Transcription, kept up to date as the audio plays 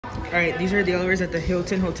All right, these are the elevators at the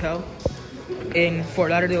Hilton Hotel in Fort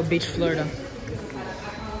Lauderdale Beach, Florida.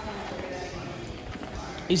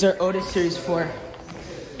 These are Otis Series 4.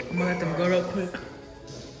 I'm gonna let them go real quick.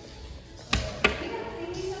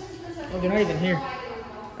 Oh, they're not even here.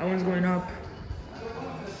 That one's going up.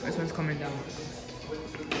 This one's coming down.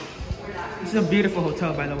 This is a beautiful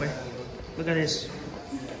hotel, by the way. Look at this.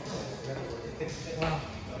 Wow.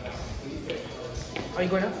 Are you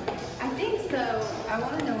going up? I think so. I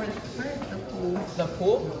want to know where's the pool. The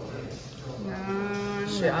pool? No.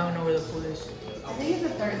 Shit, I don't know where the pool is. I think it's the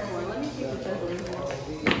third floor. Let me see what the third floor is.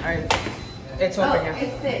 Alright. It's open, yeah.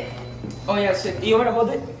 It's 6. Oh, yeah, it's 6. You want to hold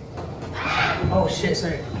it? Oh, shit,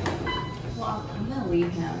 sorry. Well, I'm going to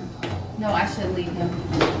leave him. No, I should leave him.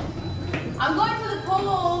 I'm going to the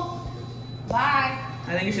pool. Bye. I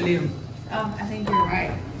think you should leave him. Oh, I think you're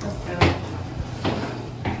right. Let's go.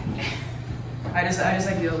 I just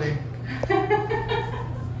like the elevator.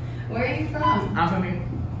 Where are you from? I'm from here.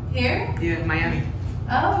 Here? Yeah, Miami.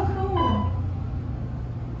 Oh, cool.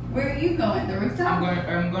 Where are you going? The rooftop?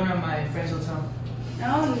 I'm going to my friend's hotel.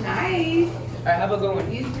 Oh, nice. Alright, have a good one.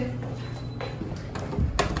 You too.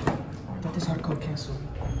 I thought this hard code canceled.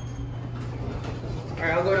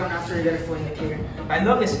 Alright, I'll go down after we get a full indicator. I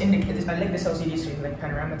love this indicator. I like this LCD screen, like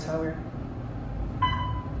panorama tower.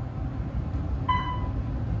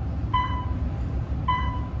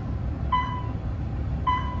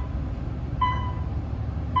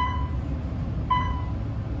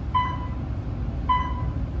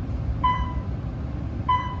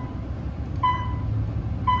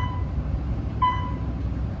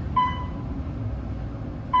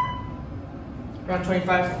 Around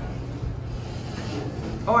 25.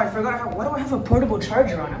 Oh, I forgot why do I have a portable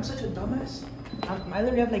charger on? I'm such a dumbass. I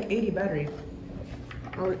literally have like 80 battery.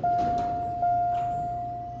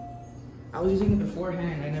 I was using it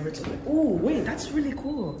beforehand. I never took it. Oh, wait, that's really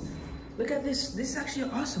cool. Look at this. This is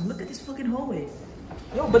actually awesome. Look at this fucking hallway.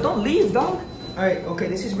 Yo, but don't leave, dog. All right, okay,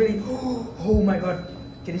 this is really, oh my God.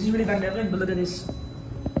 Okay, this is really bad leveling, but look at this.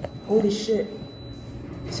 Holy shit.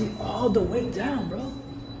 See, all the way down, bro.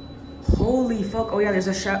 Holy fuck. Oh yeah,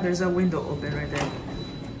 there's a window open right there.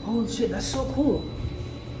 Holy shit, that's so cool.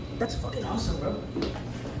 That's fucking awesome, bro.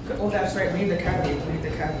 Oh, that's right, we need the cab view.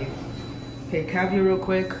 Okay, cab view real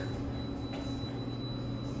quick.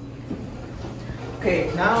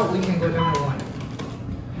 Okay, now we can go down to 1.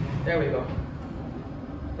 There we go.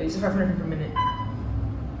 Okay, this is 500 per minute.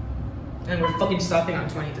 And we're fucking stopping on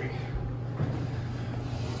 23.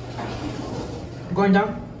 Going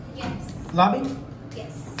down? Yes. Lobby?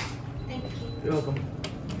 Yes. Thank you. You're welcome.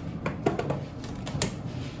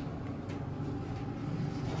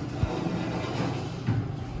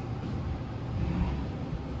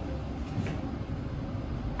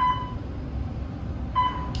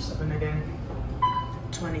 Stopping again.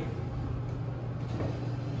 20.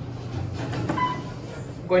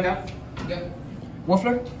 Going down? Yep. What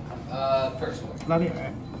floor? First floor. Lobby?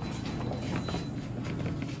 Alright.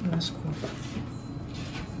 That's cool.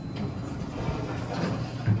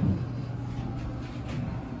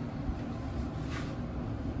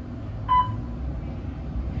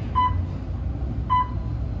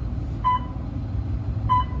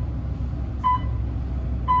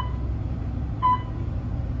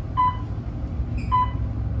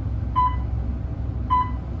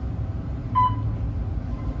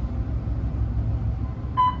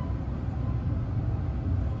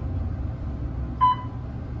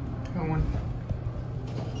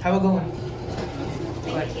 Have a good one.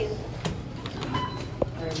 Thank you.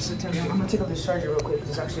 Alright, just tell me, I'm gonna take off this charger real quick because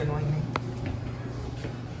it's actually annoying me.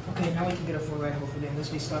 Okay, now we can get a full ride hopefully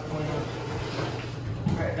unless we stop going up.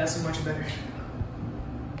 Alright, that's much better.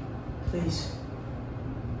 Please.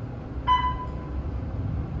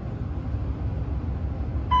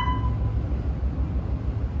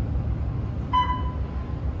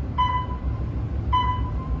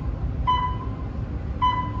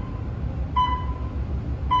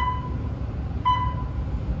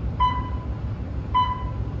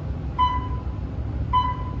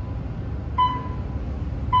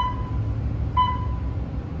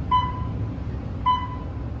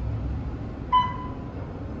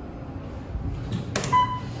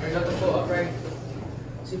 Got the full upright.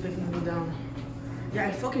 See if I can go down. Yeah,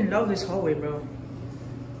 I fucking love this hallway, bro.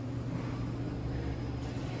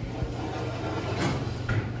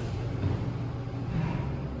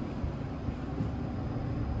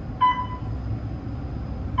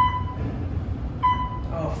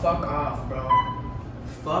 Oh, fuck off, bro.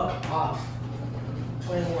 Fuck off.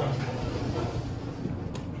 21.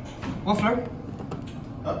 What floor?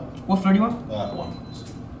 What floor do you want? 1.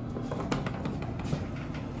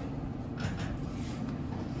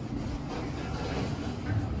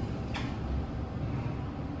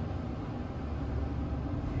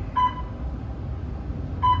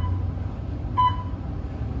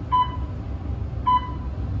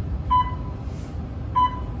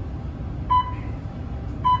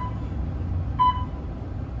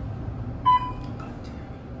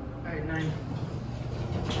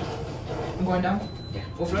 going down? Yeah.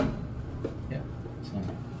 Full floor? Yeah. It's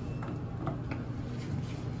fine.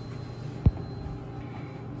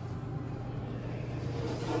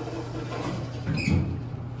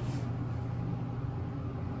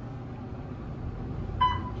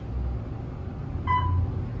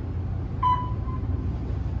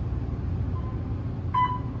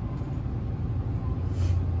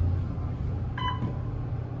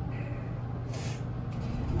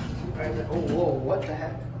 Oh, whoa, what the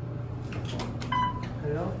heck?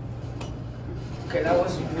 Hello? Okay, that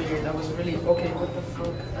was weird. That was really, okay, what the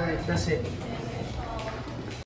fuck? Alright, that's it.